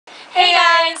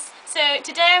So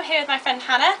today I'm here with my friend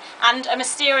Hannah and a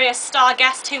mysterious star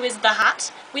guest who is the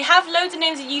Hat. We have loads of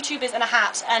names of YouTubers and a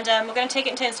hat, and we're going to take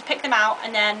it in turns to pick them out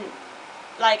and then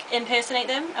like impersonate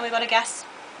them, and we've got to guess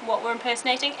what we're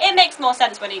impersonating. It makes more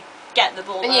sense when you get the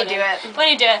ball. When you do it. When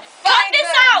you do it. Cut this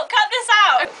out! Cut this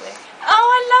out! Oh,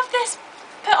 I love this.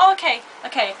 Oh, okay.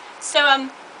 So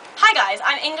hi guys,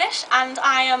 I'm English and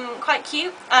I am quite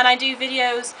cute, and I do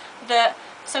videos that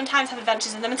sometimes have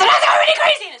adventures in them and sometimes they're really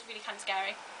crazy and it's really kind of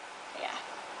scary. Yeah.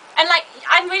 And like,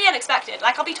 I'm really unexpected.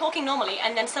 Like, I'll be talking normally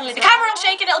and then suddenly the camera will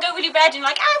shake and it'll go really red and you're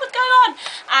like, ah, what's going on?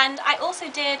 And I also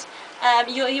did,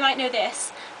 you might know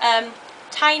this,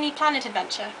 Tiny Planet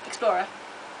Adventure Explorer.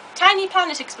 Tiny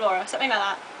Planet Explorer, something like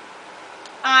that.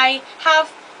 I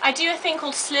do a thing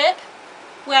called Slurp,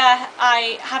 where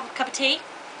I have a cup of tea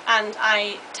and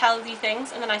I tell you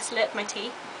things and then I slurp my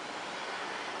tea.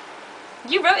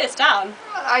 You wrote this down.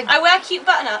 I wear cute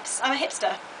button-ups. I'm a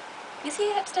hipster. Is he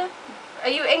a hipster? Are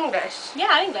you English? Yeah,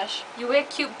 I'm English. You wear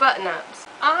cute button-ups.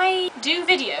 I do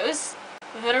videos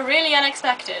that are really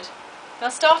unexpected.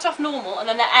 They'll start off normal and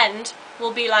then the end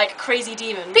will be like crazy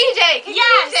demon. PJ!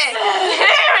 Yes!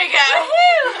 There we go!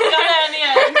 Woohoo! Got there in the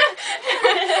end.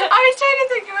 I was trying to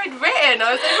think you had written. I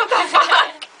was like, what the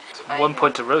fuck? 1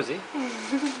 point to Rosie.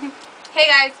 Hey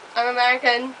guys, I'm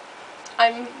American.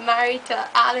 I'm married to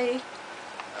Ali.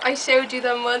 I showed you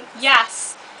them once.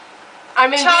 Yes.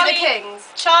 I'm in Charlie, Be the Kings.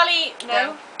 Charlie,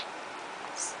 no.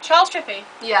 Charles Trippy.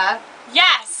 Yeah.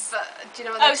 Yes! But do you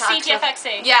know what the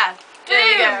CTFXC. Yeah.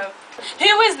 There you go.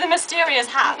 Who is the mysterious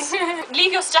hat?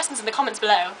 Leave your suggestions in the comments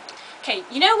below. Okay,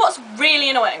 you know what's really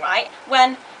annoying, right?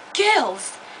 When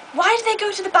girls, why do they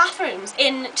go to the bathrooms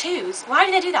in twos? Why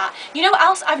do they do that? You know what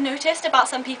else I've noticed about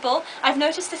some people? I've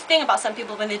noticed this thing about some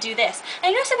people when they do this.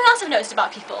 And you know something else I've noticed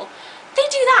about people? They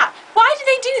do that. Why do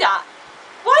they do that?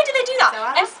 Why do they do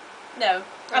that? No,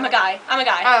 I'm a guy. I'm a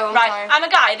guy. Oh, right. sorry. I'm a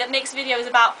guy that makes videos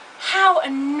about how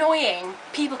annoying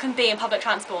people can be in public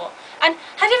transport. And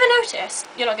have you ever noticed?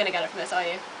 You're not going to get it from this, are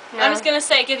you? No. I'm just going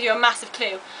to give you a massive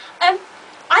clue. I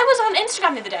was on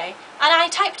Instagram the other day and I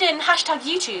typed in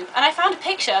 #YouTube and I found a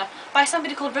picture by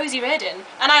somebody called Rosie Riordan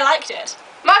and I liked it.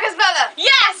 Marcus Bella!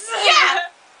 Yes! Yeah!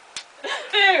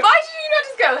 Boom! Why did you not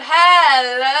just go,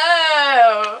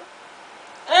 hello?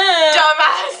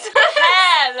 Dumbass!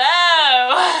 Hello!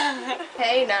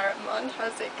 Hey Naramon,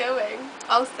 how's it going?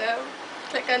 Also,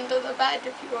 click under the bed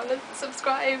if you want to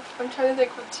subscribe. I'm trying to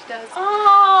think what she does.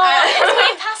 Oh, it's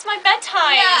way past my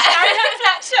bedtime. Yeah. Carry her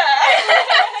Fletcher.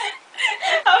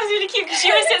 That was really cute because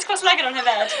she always sits cross-legged on her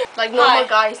bed. Like normal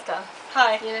guy stuff.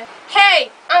 Hi. You know?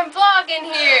 Hey, I'm vlogging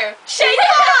here. Shay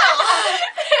Carl!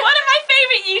 One of my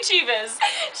favourite YouTubers.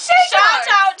 Shout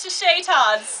out to Shay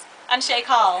Tards and Shay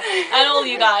Carl and all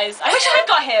you guys. I wish I'd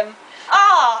got him.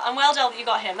 Ah, I'm well done that you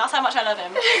got him. That's how much I love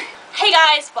him. Hey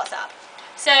guys, what's up?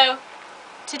 So,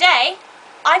 today,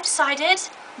 I've decided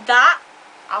that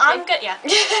I'm good. Yeah.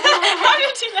 How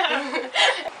did you know?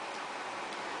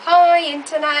 Hi,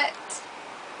 internet.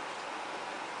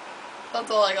 That's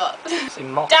all I got.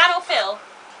 Dan or Phil?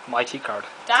 Mighty card.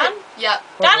 Dan? Yeah.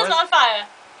 Dan is on fire.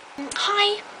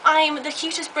 Hi, I'm the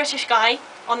cutest British guy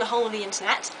on the whole of the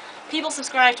internet. People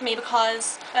subscribe to me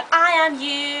because I am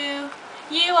you,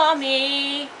 you are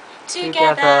me.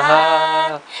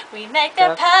 Together, we make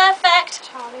the perfect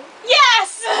Charlie.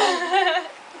 Yes!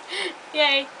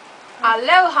 Yay.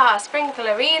 Aloha,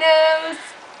 Sprinklerinos.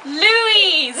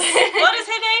 Louise! What is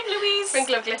her name? Louise?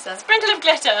 Sprinkle of glitter. Sprinkle of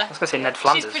glitter. I was going to say Ned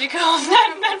Flanders. She's pretty cool.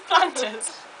 Ned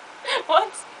Flanders.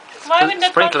 What? Why would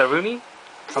Ned Sprinkler Rooney?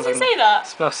 Does it say that?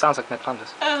 Sounds like Ned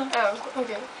Flanders. Oh. Oh,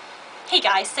 okay. Hey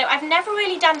guys, so I've never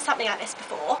really done something like this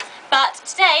before, but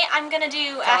today I'm gonna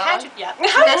do how did you know?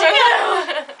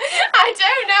 I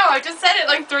don't know. I just said it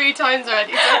like 3 times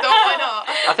already, so I thought why not?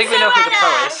 I think we know who the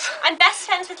pro is. I'm best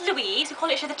friends with Louise. We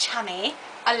call each other Chummy.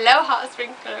 Aloha,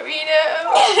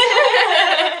 Sprinklerino.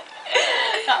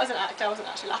 That was an act. I wasn't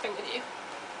actually laughing with you.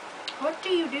 What do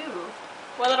you do?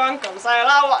 With a drunken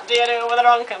sailor, what do you do with a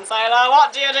drunken sailor?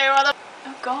 What do you do with a...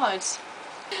 Oh God.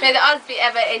 May the odds be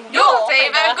ever in your Your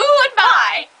favour. favour.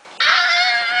 Goodbye.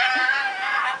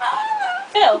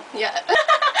 Phil. Yeah. At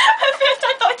first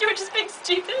I thought you were just being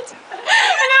stupid. And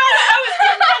then I was the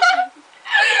impression.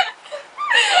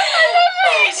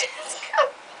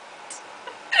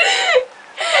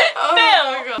 Oh Phil.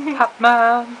 my God.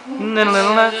 Hatman.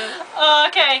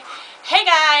 Okay. Hey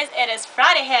guys, it is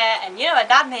Friday here, and you know what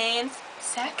that means.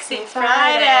 Sexy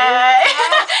Friday.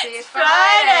 Sexy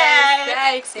Friday.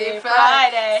 Sexy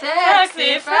Friday.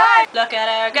 Sexy Friday. Look at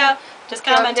her go. Just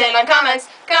commenting on comments.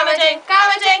 Commenting.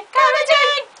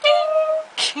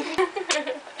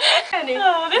 Ding.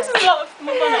 Oh, this is a lot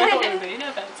more fun than I thought it would be. No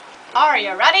offense. Are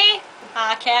you ready?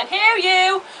 I can't hear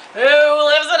you. Who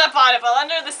lives in a pineapple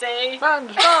under the sea?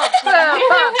 SpongeBob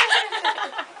SquarePants.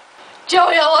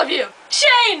 Joey, I love you.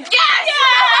 Shane! Yes!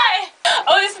 Yay!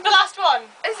 Oh, this is the last one.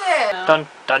 Is it? Dun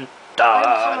dun I don't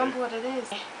dun. remember what it is.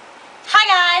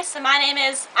 Hi guys, so my name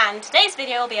is, and today's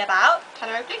video will be about...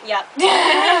 Tyler Oakley?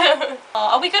 Yep.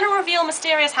 Are we going to reveal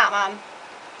Mysterious Hatman?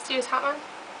 Serious Hatman?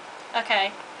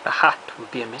 Okay. The hat will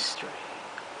be a mystery.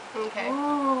 Okay.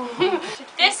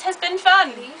 This has been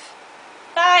fun. Leave.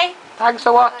 Bye. Thanks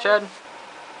for watching.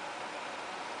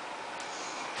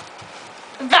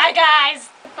 Bye guys.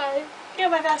 Bye. You're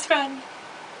my best friend.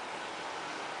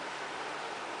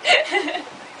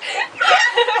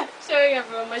 Showing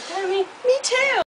everyone my tummy. Me too.